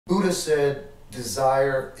Buddha said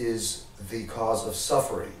desire is the cause of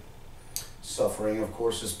suffering. Suffering, of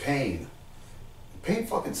course, is pain. Pain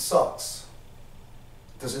fucking sucks.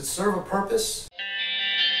 Does it serve a purpose?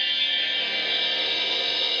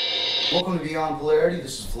 Welcome to Beyond Polarity.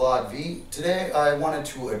 This is Vlad V. Today I wanted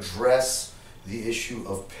to address the issue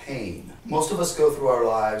of pain. Most of us go through our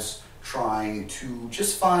lives trying to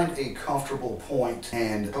just find a comfortable point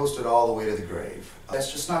and coast it all the way to the grave.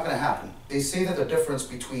 That's just not going to happen. They say that the difference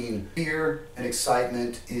between fear and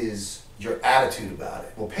excitement is your attitude about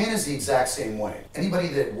it. Well, pain is the exact same way. Anybody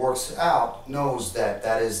that works out knows that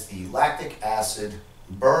that is the lactic acid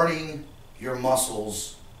burning your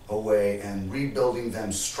muscles away and rebuilding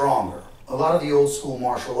them stronger. A lot of the old school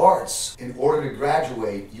martial arts, in order to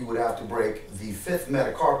graduate, you would have to break the fifth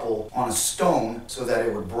metacarpal on a stone so that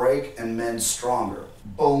it would break and mend stronger.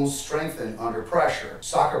 Bones strengthen under pressure.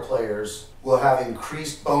 Soccer players will have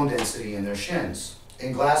increased bone density in their shins.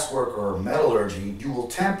 In glasswork or metallurgy, you will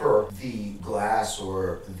temper the glass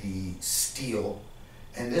or the steel,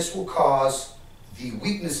 and this will cause the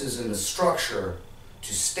weaknesses in the structure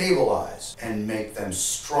to stabilize and make them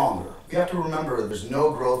stronger. You have to remember there's no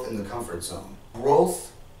growth in the comfort zone.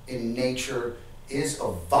 Growth in nature is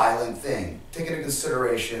a violent thing. Take into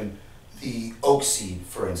consideration the oak seed,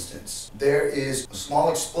 for instance. There is a small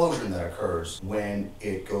explosion that occurs when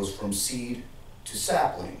it goes from seed to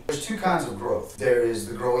sapling. There's two kinds of growth. There is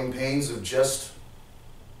the growing pains of just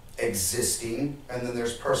existing, and then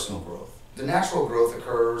there's personal growth. The natural growth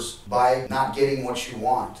occurs by not getting what you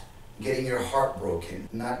want, getting your heart broken,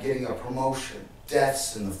 not getting a promotion,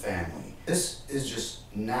 deaths in the family. This is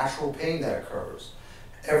just natural pain that occurs.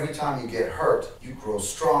 Every time you get hurt, you grow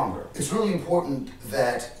stronger. It's really important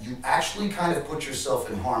that you actually kind of put yourself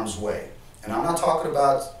in harm's way. And I'm not talking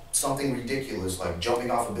about something ridiculous like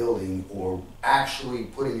jumping off a building or actually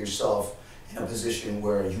putting yourself in a position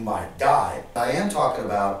where you might die. I am talking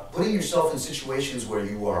about putting yourself in situations where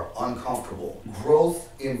you are uncomfortable. Growth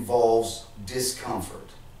involves discomfort.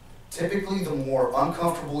 Typically, the more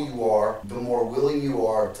uncomfortable you are, the more willing you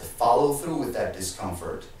are to follow through with that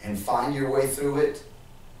discomfort and find your way through it,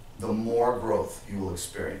 the more growth you will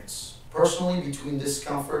experience. Personally, between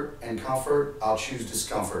discomfort and comfort, I'll choose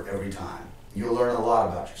discomfort every time. You'll learn a lot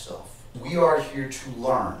about yourself. We are here to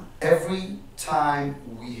learn. Every time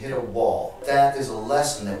we hit a wall, that is a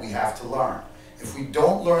lesson that we have to learn. If we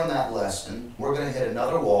don't learn that lesson, we're going to hit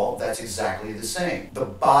another wall that's exactly the same. The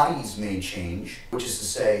bodies may change, which is to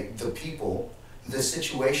say the people, the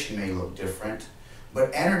situation may look different,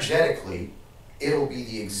 but energetically, it'll be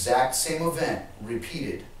the exact same event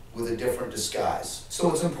repeated with a different disguise.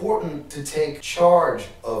 So it's important to take charge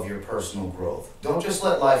of your personal growth. Don't just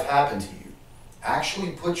let life happen to you.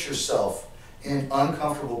 Actually put yourself in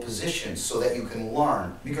uncomfortable positions so that you can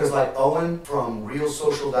learn. Because like Owen from Real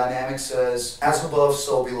Social Dynamics says, as above,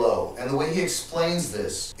 so below. And the way he explains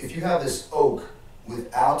this, if you have this oak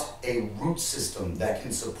without a root system that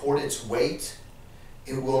can support its weight,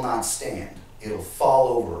 it will not stand. It'll fall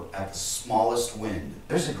over at the smallest wind.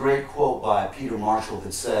 There's a great quote by Peter Marshall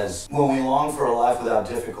that says, when we long for a life without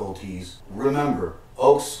difficulties, remember,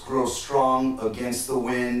 oaks grow strong against the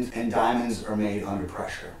wind and diamonds are made under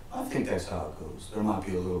pressure. I think that's how it goes. There might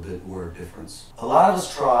be a little bit word difference. A lot of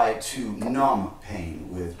us try to numb pain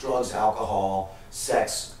with drugs, alcohol,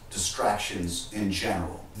 sex, distractions in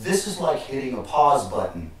general. This is like hitting a pause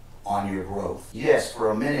button on your growth. Yes,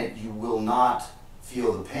 for a minute you will not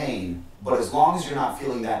feel the pain, but as long as you're not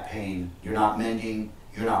feeling that pain, you're not mending,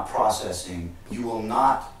 you're not processing, you will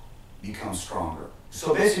not become stronger.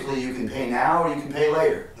 So basically you can pay now or you can pay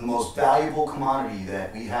later. The most valuable commodity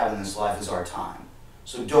that we have in this life is our time.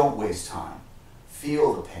 So don't waste time.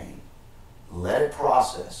 Feel the pain. Let it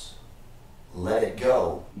process. Let it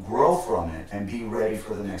go. Grow from it and be ready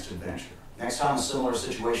for the next adventure. Next time a similar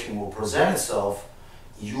situation will present itself,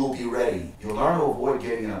 you'll be ready. You'll learn to avoid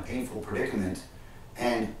getting in a painful predicament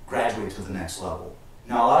and graduate to the next level.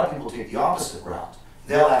 Now, a lot of people take the opposite route.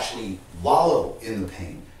 They'll actually wallow in the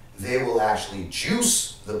pain. They will actually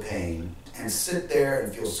juice the pain and sit there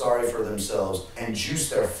and feel sorry for themselves and juice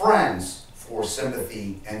their friends for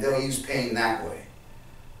sympathy, and they'll use pain that way.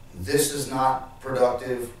 This is not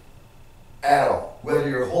productive at all. Whether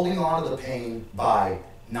you're holding on to the pain by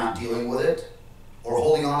not dealing with it or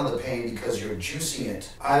holding on to the pain because you're juicing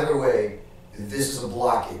it, either way, this is a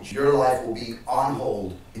blockage. Your life will be on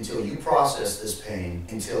hold until you process this pain,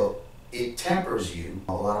 until it tempers you.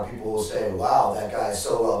 A lot of people will say, wow, that guy is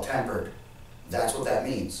so well-tempered. That's what that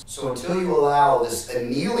means. So until you allow this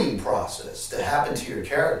annealing process to happen to your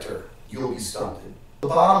character, you'll be stunted. The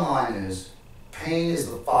bottom line is, pain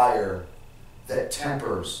is the fire that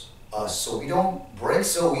tempers us so we don't break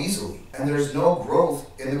so easily. And there's no growth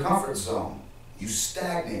in the comfort zone. You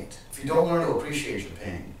stagnate if you don't learn to appreciate your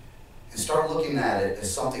pain and start looking at it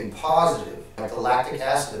as something positive, like the lactic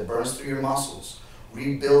acid that burns through your muscles,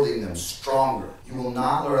 rebuilding them stronger. You will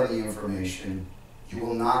not learn the information. You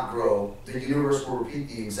will not grow. The universe will repeat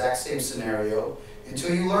the exact same scenario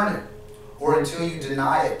until you learn it, or until you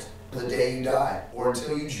deny it till the day you die, or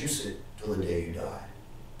until you juice it till the day you die.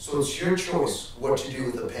 So it's your choice what to do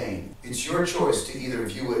with the pain. It's your choice to either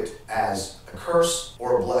view it as a curse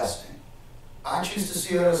or a blessing. I choose to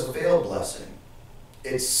see it as a veiled blessing.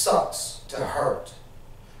 It sucks to hurt,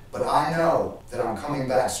 but I know that I'm coming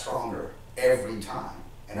back stronger every time,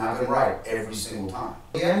 and I've been right every single time.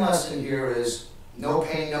 The end lesson here is no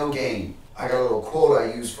pain, no gain. I got a little quote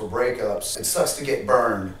I use for breakups. It sucks to get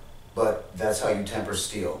burned, but that's how you temper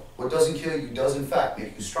steel. What doesn't kill you does in fact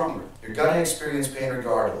make you stronger. You're gonna experience pain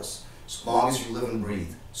regardless, as long as you live and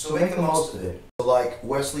breathe. So make the most of it. Like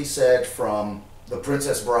Wesley said from The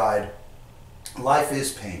Princess Bride, life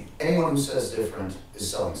is pain. Anyone who says different is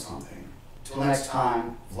selling something. Till next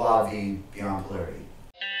time, Vlad V, Beyond Polarity.